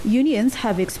Unions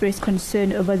have expressed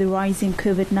concern over the rising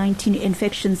COVID-19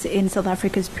 infections in South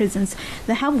Africa's prisons.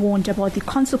 They have warned about the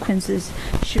consequences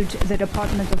should the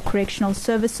Department of Correctional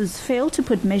Services fail to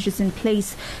put measures in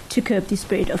place to curb the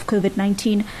spread of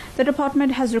COVID-19. The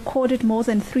department has recorded more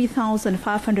than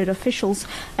 3,500 officials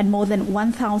and more than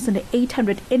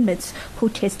 1,800 inmates who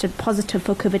tested positive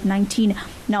for COVID-19.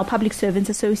 Now, Public Servants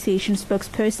Association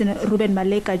spokesperson Reuben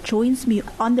Maleka joins me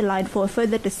on the line for a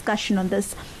further discussion on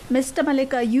this. Mr.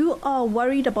 Maleka, you are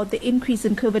worried about the increase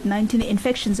in COVID-19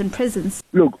 infections in prisons.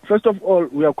 Look, first of all,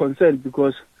 we are concerned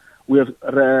because we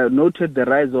have noted the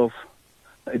rise of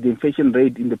the infection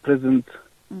rate in the prisons.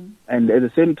 And at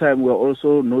the same time, we are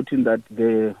also noting that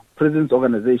the prisons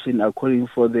organization are calling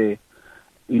for the,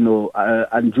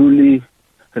 unduly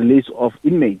release of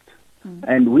inmates.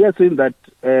 And we are saying that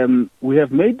we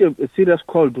have made a serious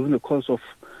call during the course of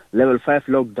level 5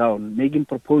 lockdown, making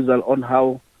proposal on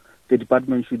how the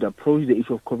department should approach the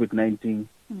issue of COVID-19.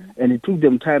 And it took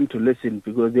them time to listen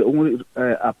because they only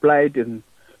applied and,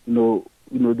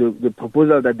 the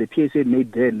proposal that the PSA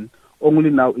made then only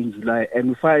now in July. And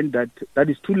we find that that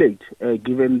is too late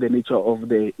given the nature of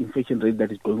the infection rate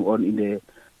that is going on in the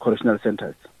correctional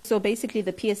centers. So basically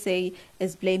the PSA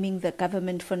is blaming the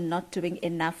government for not doing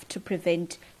enough to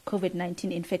prevent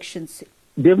COVID-19 infections.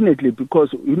 Definitely,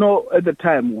 because, at the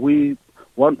time,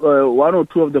 one or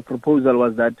two of the proposal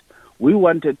was that we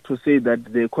wanted to say that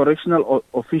the correctional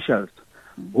officials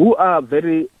who are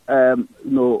very, on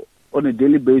a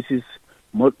daily basis,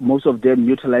 most of them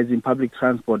utilizing public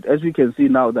transport, as we can see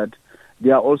now that they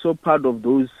are also part of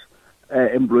those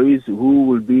employees who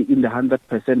will be in the 100%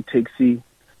 taxi,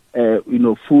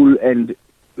 full, and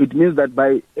it means that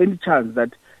by any chance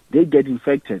that they get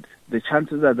infected, the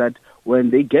chances are that when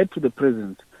they get to the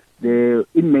prisons, the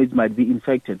inmates might be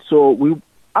infected. So we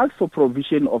asked for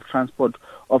provision of transport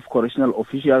of correctional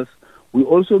officials. We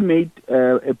also made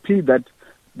a plea that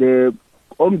the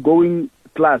ongoing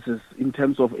classes in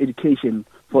terms of education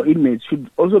for inmates should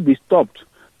also be stopped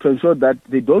to ensure that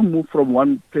they don't move from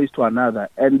one place to another.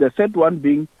 And the third one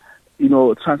being,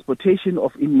 transportation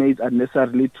of inmates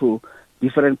unnecessarily to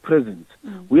different prisons.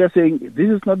 We are saying this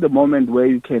is not the moment where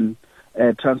you can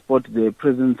transport the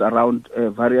prisons around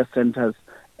various centers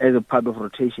as a part of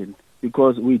rotation,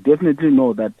 because we definitely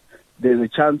know that there's a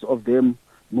chance of them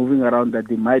moving around that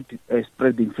they might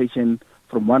spread the infection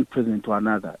from one prison to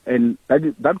another. And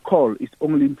that call is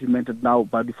only implemented now,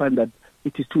 but we find that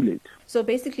it is too late. So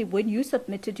basically, when you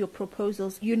submitted your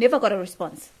proposals, you never got a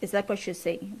response. Is that what you're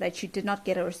saying? That you did not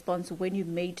get a response when you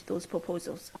made those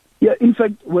proposals? Yeah, in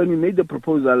fact, when we made the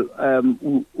proposal,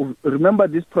 remember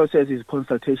this process is a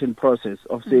consultation process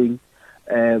of saying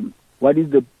what is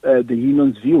the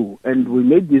union's view, and we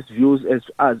made these views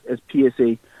as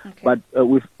PSA. Okay. But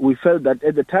we felt that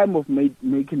at the time of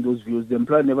making those views, the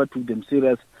employer never took them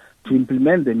serious to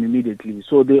implement them immediately.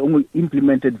 So they only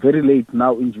implemented very late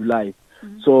now in July.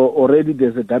 So already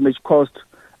there's a damage cost.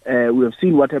 We have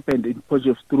seen what happened in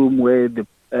Potchefstroom, where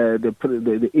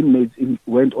the inmates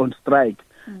went on strike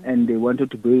and they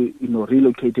wanted to be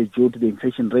relocated due to the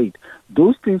infection rate.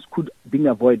 Those things could be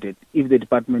avoided if the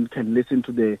department can listen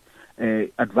to the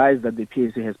advice that the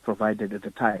PSA has provided at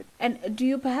the time. And do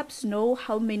you perhaps know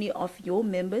how many of your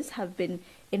members have been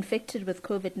infected with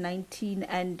COVID-19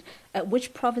 and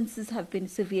which provinces have been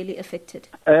severely affected?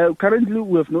 Currently,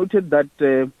 we have noted that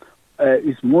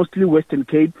it's mostly Western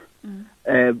Cape,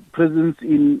 prisons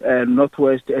in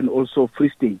Northwest and also Free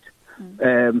State.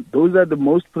 Those are the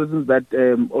most prisons that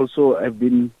also have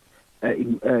been,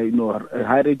 a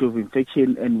high rate of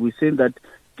infection, and we're saying that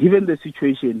given the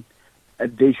situation,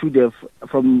 they should have,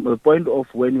 from the point of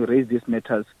when we raise these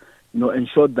matters,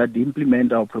 ensured that they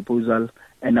implement our proposal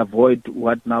and avoid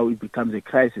what now it becomes a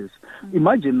crisis.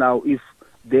 Imagine now if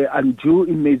the undue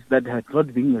inmates that have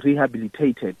not been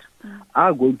rehabilitated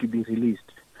are going to be released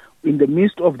in the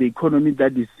midst of the economy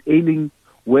that is ailing,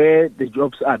 where the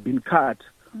jobs are being cut.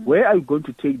 Where are you going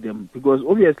to take them? Because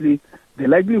obviously the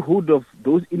likelihood of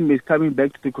those inmates coming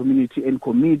back to the community and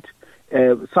commit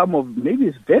some of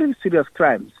maybe very serious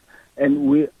crimes. And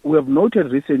we have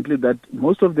noted recently that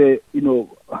most of the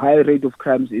high rate of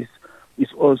crimes is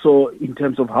also in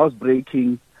terms of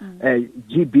housebreaking,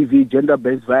 GBV,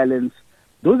 gender-based violence.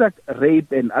 Those are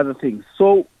rape and other things.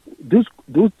 So those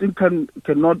things can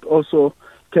also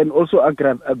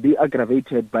be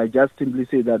aggravated by just simply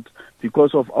say that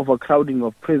because of overcrowding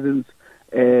of prisons,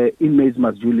 inmates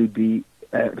must duly be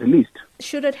released.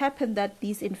 Should it happen that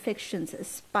these infections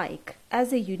spike,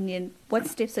 as a union, what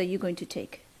steps are you going to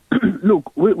take?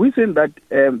 Look, we think that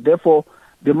therefore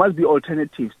there must be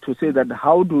alternatives to say that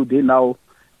how do they now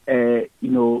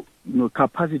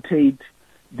capacitate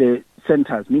the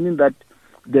centers, meaning that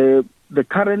the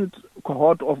current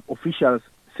cohort of officials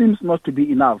seems not to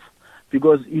be enough,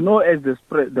 because as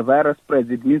the virus spreads,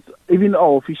 it means even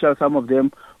our officials, some of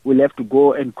them will have to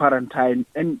go and quarantine,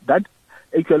 and that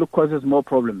actually causes more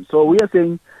problems. So we are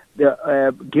saying,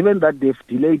 given that they've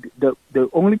delayed, the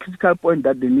only critical point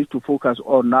that they need to focus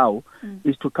on now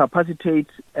is to capacitate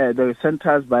the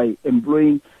centers by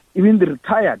employing even the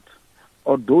retired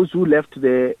or those who left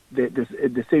the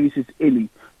services early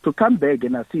to come back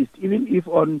and assist, even if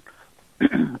on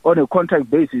a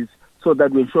contract basis, so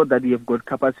that we ensure that we have got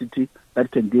capacity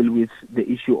that can deal with the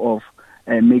issue of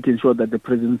making sure that the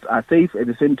prisons are safe. At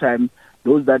the same time,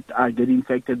 those that are getting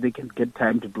infected, they can get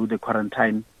time to do the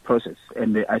quarantine process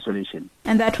and the isolation.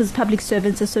 And that was Public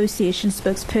Servants Association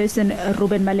spokesperson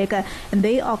Reuben Maleka, and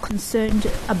they are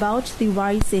concerned about the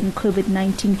rising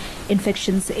COVID-19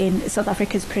 infections in South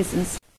Africa's prisons.